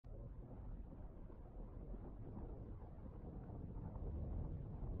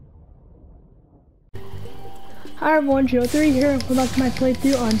Hi everyone, Trio3 here. Welcome back to my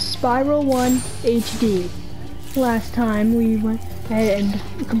playthrough on Spyro 1 HD. Last time we went ahead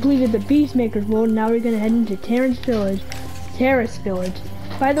and completed the Beastmaker's world. Now we're gonna head into Terrace Village.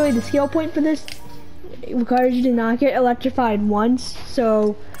 By the way, the skill point for this requires you to not get electrified once.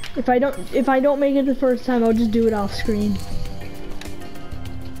 So if I don't make it the first time, I'll just do it off screen.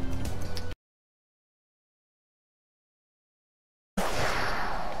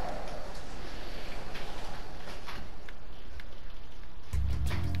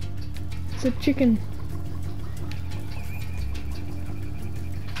 It's a chicken.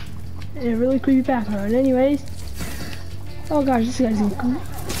 And a really creepy background. Anyways. Oh gosh, this guy's gonna.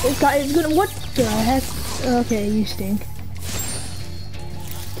 This guy is gonna. What the heck? Okay, you stink.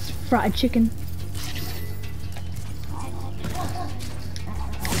 It's fried chicken.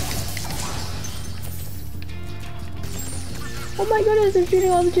 Oh my goodness, they're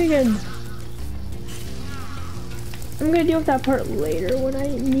shooting all the chickens. I'm gonna deal with that part later when I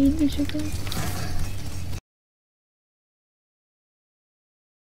need the chicken.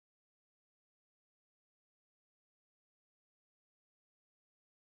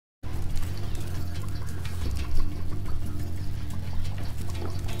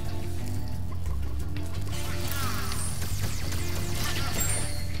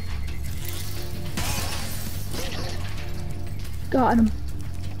 Got him.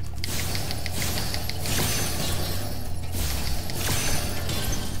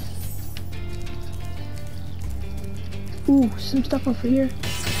 Ooh, some stuff over here.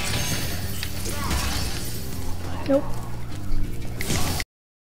 Nope.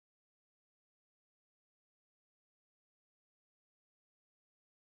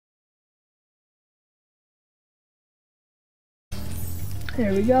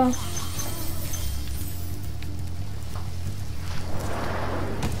 There we go.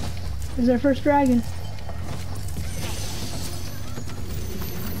 This is our first dragon.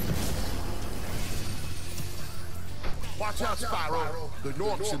 Watch out, Spyro. The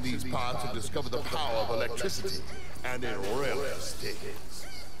Norks in these parts have discovered the power of electricity, and it really stinks.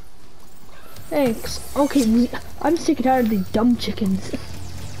 Thanks. Okay, I'm sick and tired of these dumb chickens.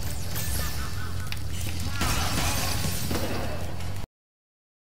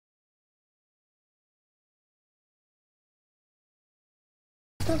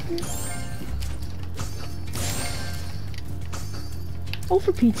 Oh,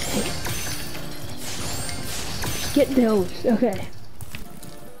 for Pete's sake. Get those. Okay.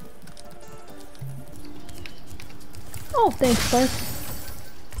 Oh, thanks, Clark.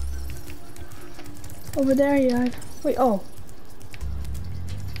 Over there, yeah. Wait, oh.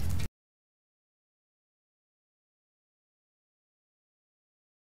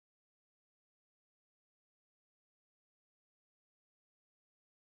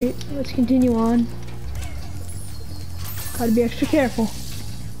 Okay, let's continue on. Gotta be extra careful.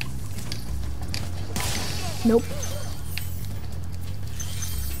 Nope.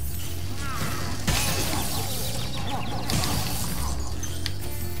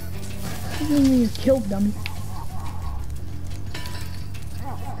 Doesn't mean you killed them.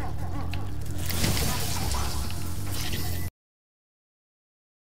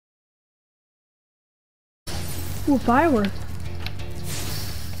 Ooh, firework.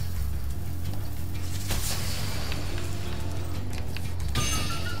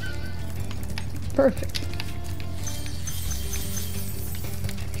 Perfect.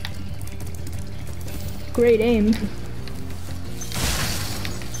 Great aim.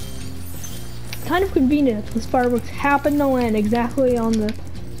 Kind of convenient because fireworks happen to land exactly on the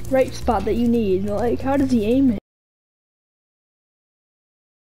right spot that you need. Like, how does he aim it?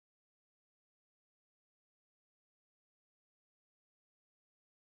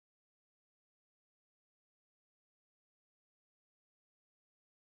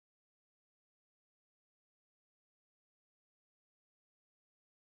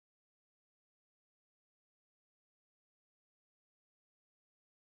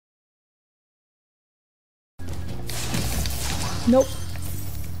 Nope.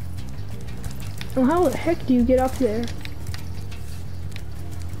 Well, how the heck do you get up there?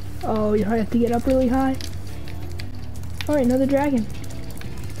 Oh, you have to get up really high. Alright, another dragon.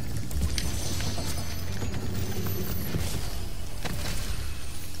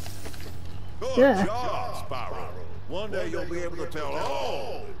 Good job, Spyro. One day you'll be able to tell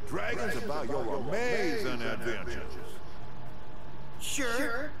all the dragons about your amazing adventures.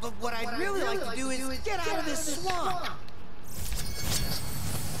 Sure, but what I'd really like to do is get out of this swamp.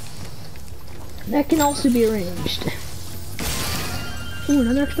 That can also be arranged. Ooh,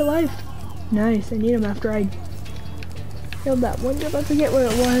 another extra life. Nice, I need them after I killed that one jump. I forget where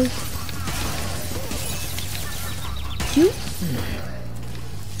it was. You.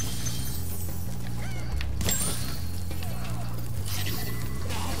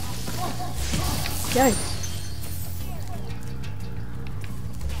 Yikes.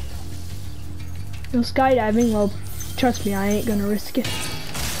 No skydiving? Well, trust me, I ain't gonna risk it.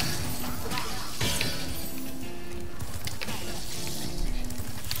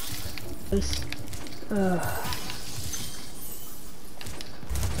 This,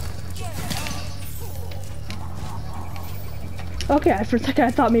 Okay, for a second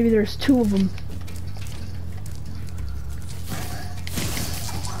I thought maybe there's two of them.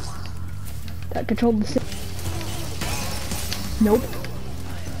 That controlled the... Nope.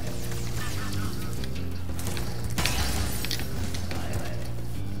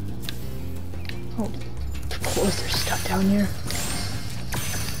 Oh, of course they're stuck down here.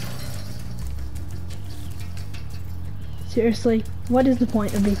 Seriously, what is the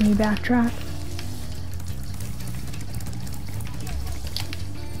point of making me backtrack?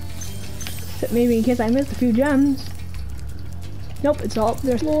 Except maybe in case I missed a few gems. Nope, it's all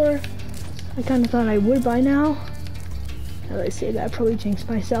there's more. I kind of thought I would by now. Now that I say that, I probably jinxed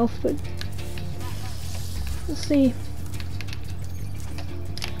myself, but we'll see.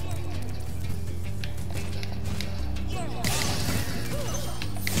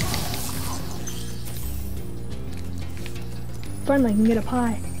 Finally, I can get a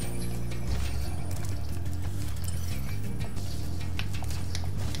pie.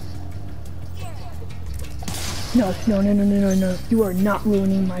 No, no, no, no, no, no, no. You are not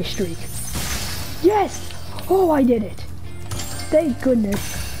ruining my streak. Yes! Oh, I did it. Thank goodness.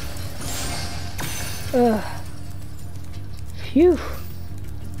 Phew.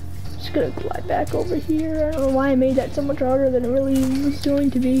 Just gonna glide back over here. I don't know why I made that so much harder than it really was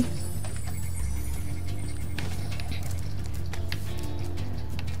going to be.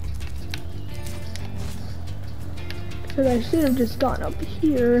 Because I should have just gone up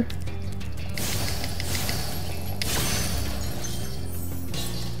here.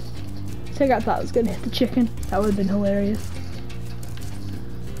 I thought I was gonna hit the chicken. That would have been hilarious.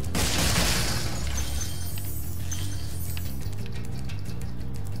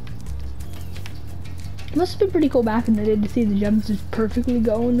 It must have been pretty cool back in the day to see the gems just perfectly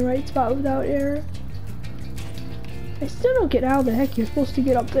go in the right spot without error. I still don't get how the heck you're supposed to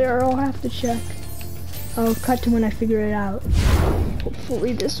get up there. I'll have to check. I'll cut to when I figure it out.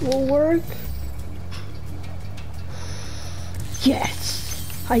 Hopefully this will work.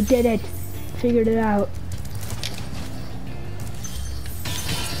 Yes! I did it! Figured it out.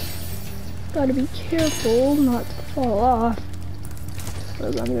 Gotta be careful not to fall off,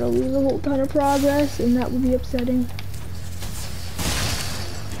 because I'm gonna lose a whole ton of progress and that would be upsetting.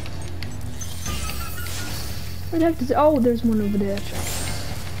 I'd have to say, oh, there's one over there.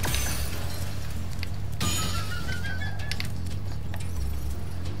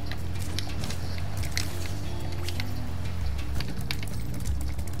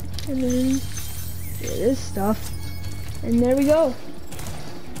 And then this stuff, and there we go.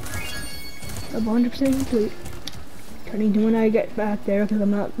 I'm 100% complete. Turning to when I get back there, because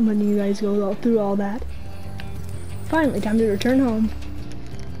I'm not letting you guys go through all that. Finally, time to return home.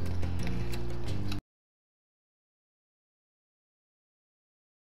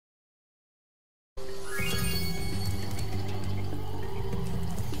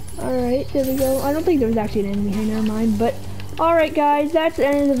 Alright, there we go. I don't think there was actually an enemy here, never mind, but alright guys, that's the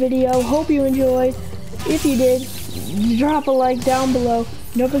end of the video. Hope you enjoyed. If you did, drop a like down below.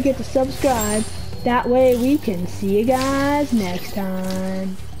 Don't forget to subscribe. That way we can see you guys next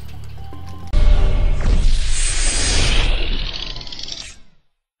time.